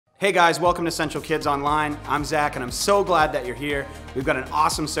Hey guys, welcome to Central Kids Online. I'm Zach and I'm so glad that you're here. We've got an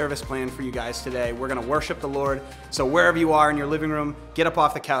awesome service planned for you guys today. We're gonna worship the Lord. So wherever you are in your living room, get up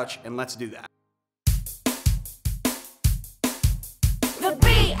off the couch and let's do that. The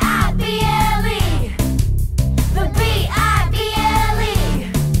B-I-B-L-E. The B-I-B-L-E.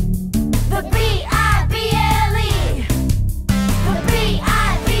 The B-I-B-L-E. The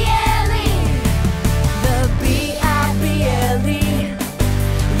B-I-B-L-E. The B-I-B-L-E.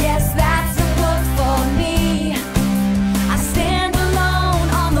 Yes, that's a book for me. I stand alone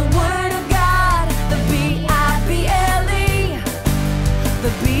on the Word of God. The B-I-B-L-E.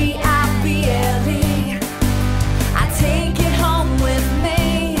 The B-I-B-L-E.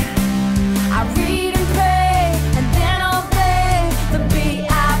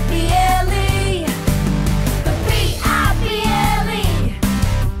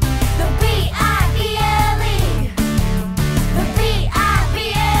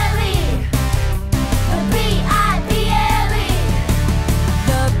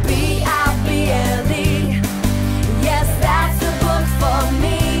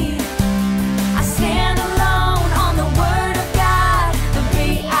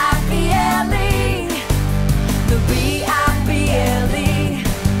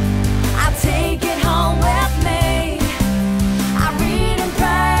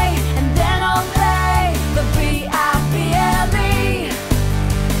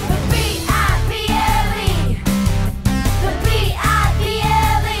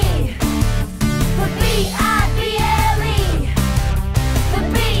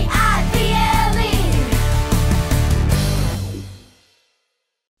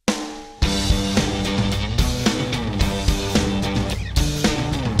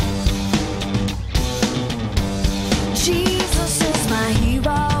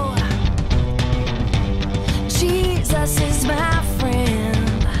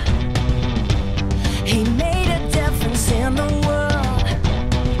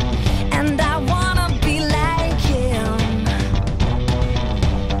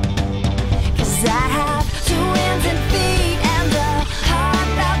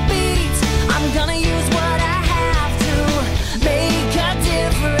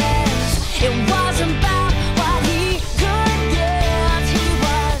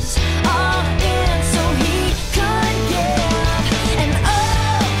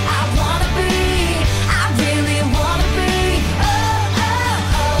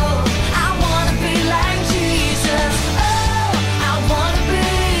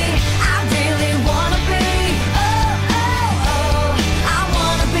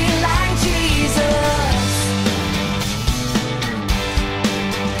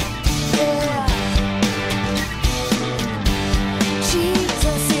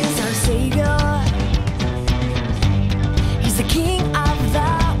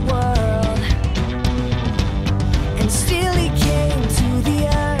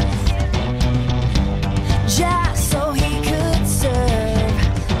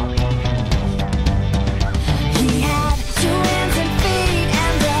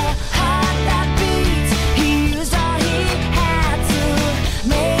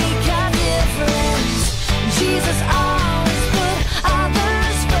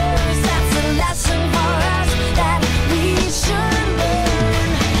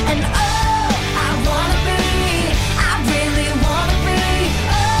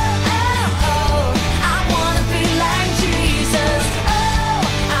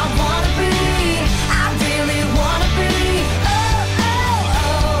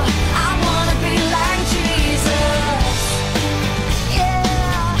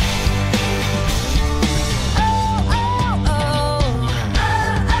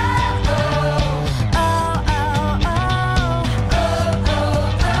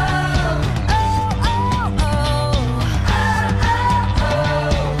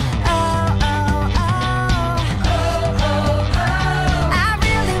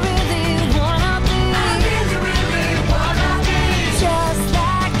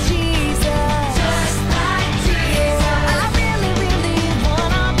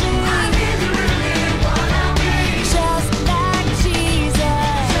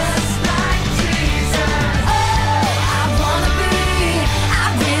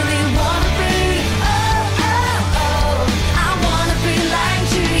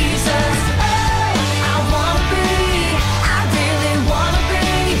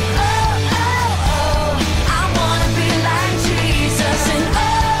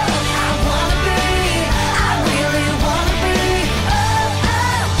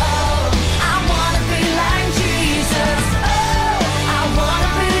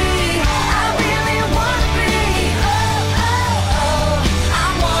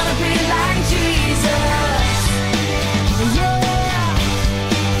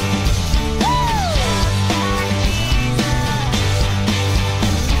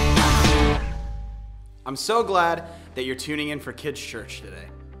 I'm so glad that you're tuning in for Kids Church today.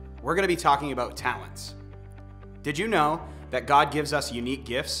 We're going to be talking about talents. Did you know that God gives us unique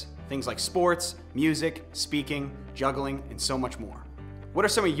gifts? Things like sports, music, speaking, juggling, and so much more. What are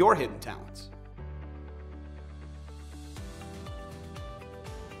some of your hidden talents?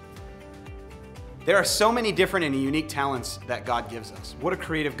 There are so many different and unique talents that God gives us. What a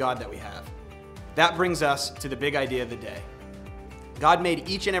creative God that we have. That brings us to the big idea of the day. God made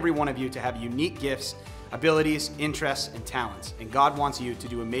each and every one of you to have unique gifts, abilities, interests, and talents. And God wants you to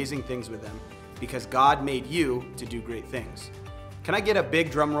do amazing things with them because God made you to do great things. Can I get a big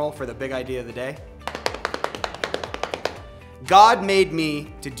drum roll for the big idea of the day? God made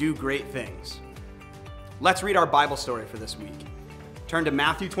me to do great things. Let's read our Bible story for this week. Turn to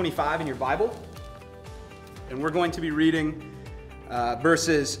Matthew 25 in your Bible. And we're going to be reading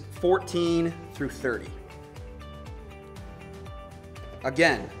verses 14 through 30.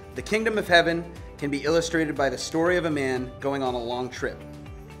 Again, the kingdom of heaven can be illustrated by the story of a man going on a long trip.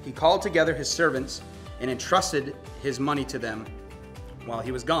 He called together his servants and entrusted his money to them while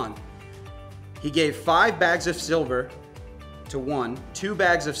he was gone. He gave 5 bags of silver to one, 2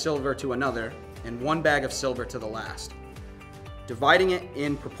 bags of silver to another, and 1 bag of silver to the last, dividing it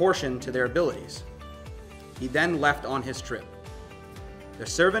in proportion to their abilities. He then left on his trip. The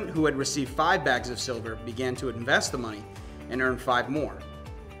servant who had received 5 bags of silver began to invest the money and earned 5 more.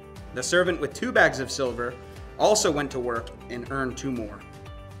 The servant with 2 bags of silver also went to work and earned 2 more.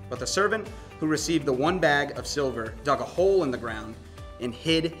 But the servant who received the 1 bag of silver dug a hole in the ground and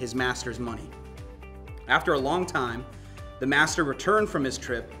hid his master's money. After a long time, the master returned from his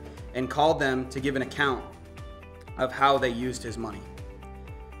trip and called them to give an account of how they used his money.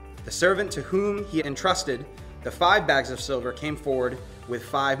 The servant to whom he entrusted the 5 bags of silver came forward with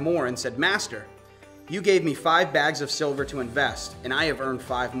 5 more and said, "Master, you gave me 5 bags of silver to invest, and I have earned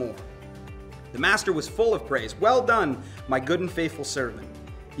 5 more." The master was full of praise. "Well done, my good and faithful servant.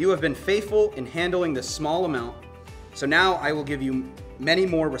 You have been faithful in handling this small amount, so now I will give you many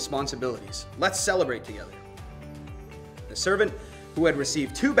more responsibilities. Let's celebrate together." The servant who had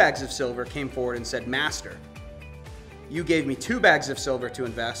received 2 bags of silver came forward and said, "Master, you gave me 2 bags of silver to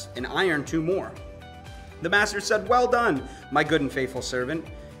invest, and I earned 2 more." The master said, "Well done, my good and faithful servant.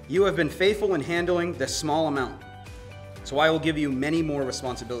 You have been faithful in handling this small amount, so I will give you many more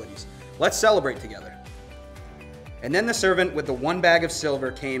responsibilities. Let's celebrate together." And then the servant with the 1 bag of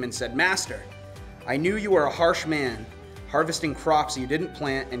silver came and said, "Master, I knew you were a harsh man, harvesting crops you didn't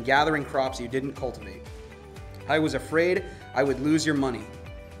plant and gathering crops you didn't cultivate. I was afraid I would lose your money,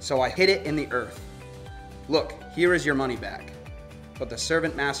 so I hid it in the earth. Look, here is your money back." But the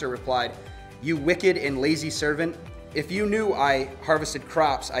servant master replied, "You wicked and lazy servant, if you knew I harvested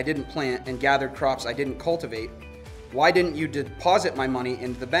crops I didn't plant and gathered crops I didn't cultivate, why didn't you deposit my money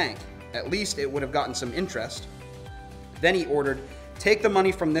into the bank? At least it would have gotten some interest." Then he ordered, "Take the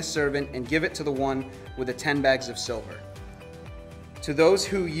money from this servant and give it to the one with the 10 bags of silver. To those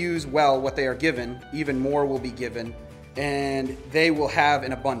who use well what they are given, even more will be given, and they will have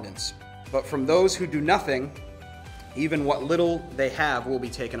an abundance. But from those who do nothing, even what little they have will be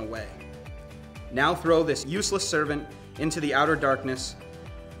taken away. Now throw this useless servant into the outer darkness,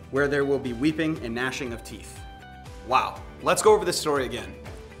 where there will be weeping and gnashing of teeth." Wow, let's go over this story again.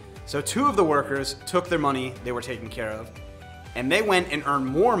 So 2 of the workers took their money they were taking care of, and they went and earned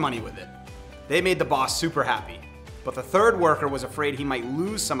more money with it. They made the boss super happy. But the 3rd worker was afraid he might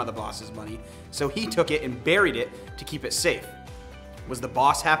lose some of the boss's money, so he took it and buried it to keep it safe. Was the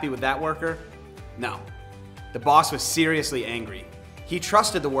boss happy with that worker? No. The boss was seriously angry. He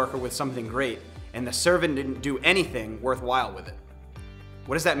trusted the worker with something great, and the servant didn't do anything worthwhile with it.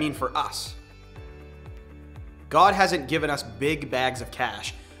 What does that mean for us? God hasn't given us big bags of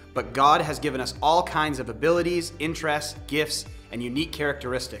cash, but God has given us all kinds of abilities, interests, gifts, and unique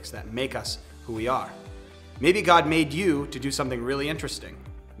characteristics that make us who we are. Maybe God made you to do something really interesting.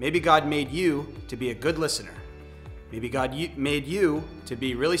 Maybe God made you to be a good listener. Maybe God made you to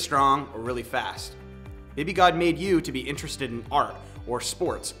be really strong or really fast. Maybe God made you to be interested in art or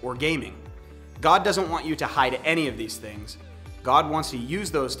sports or gaming. God doesn't want you to hide any of these things. God wants to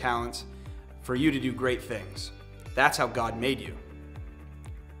use those talents for you to do great things. That's how God made you.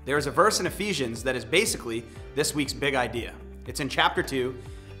 There is a verse in Ephesians that is basically this week's big idea. It's in chapter 2,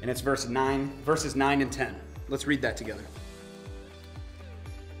 and it's verses 9 and 10. Let's read that together.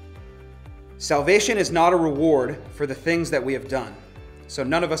 "Salvation is not a reward for the things that we have done, so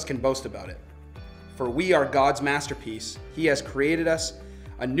none of us can boast about it. For we are God's masterpiece. He has created us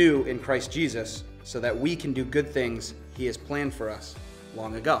anew in Christ Jesus so that we can do good things He has planned for us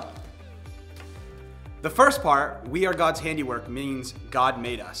long ago." The first part, we are God's handiwork, means God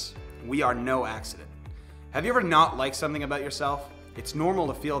made us. We are no accident. Have you ever not liked something about yourself? It's normal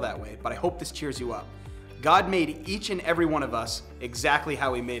to feel that way, but I hope this cheers you up. God made each and every one of us exactly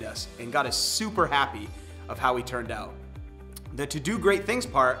how He made us, and God is super happy of how we turned out. The to do great things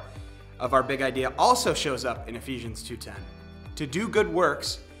part of our big idea also shows up in Ephesians 2:10. To do good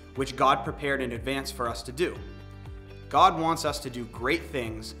works, which God prepared in advance for us to do. God wants us to do great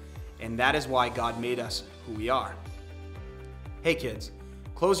things, and that is why God made us who we are. Hey kids,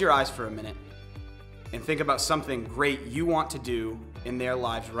 close your eyes for a minute and think about something great you want to do in their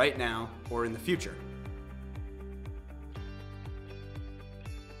lives right now or in the future.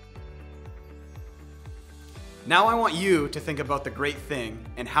 Now I want you to think about the great thing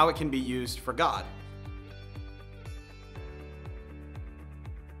and how it can be used for God.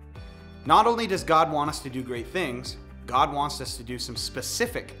 Not only does God want us to do great things, God wants us to do some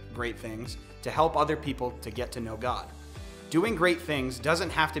specific great things to help other people to get to know God. Doing great things doesn't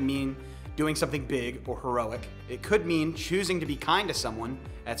have to mean doing something big or heroic. It could mean choosing to be kind to someone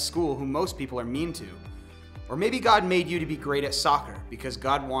at school who most people are mean to. Or maybe God made you to be great at soccer because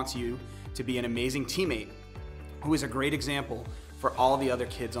God wants you to be an amazing teammate who is a great example for all the other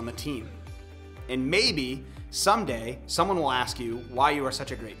kids on the team. And maybe someday someone will ask you why you are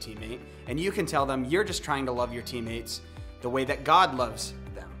such a great teammate, and you can tell them you're just trying to love your teammates the way that God loves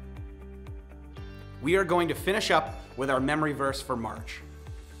them. We are going to finish up with our memory verse for March.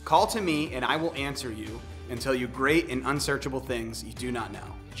 Call to me and I will answer you and tell you great and unsearchable things you do not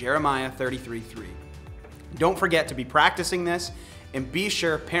know. Jeremiah 33:3. Don't forget to be practicing this, and be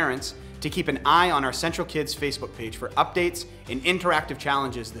sure, parents, to keep an eye on our Central Kids Facebook page for updates and interactive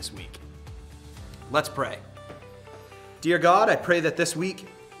challenges this week. Let's pray. Dear God, I pray that this week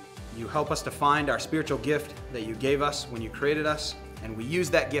you help us to find our spiritual gift that you gave us when you created us, and we use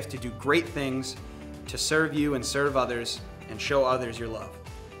that gift to do great things, to serve you and serve others, and show others your love.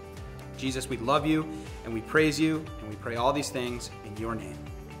 Jesus, we love you, and we praise you, and we pray all these things in your name.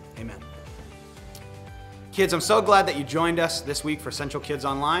 Amen. Kids, I'm so glad that you joined us this week for Central Kids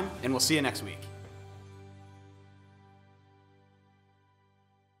Online, and we'll see you next week.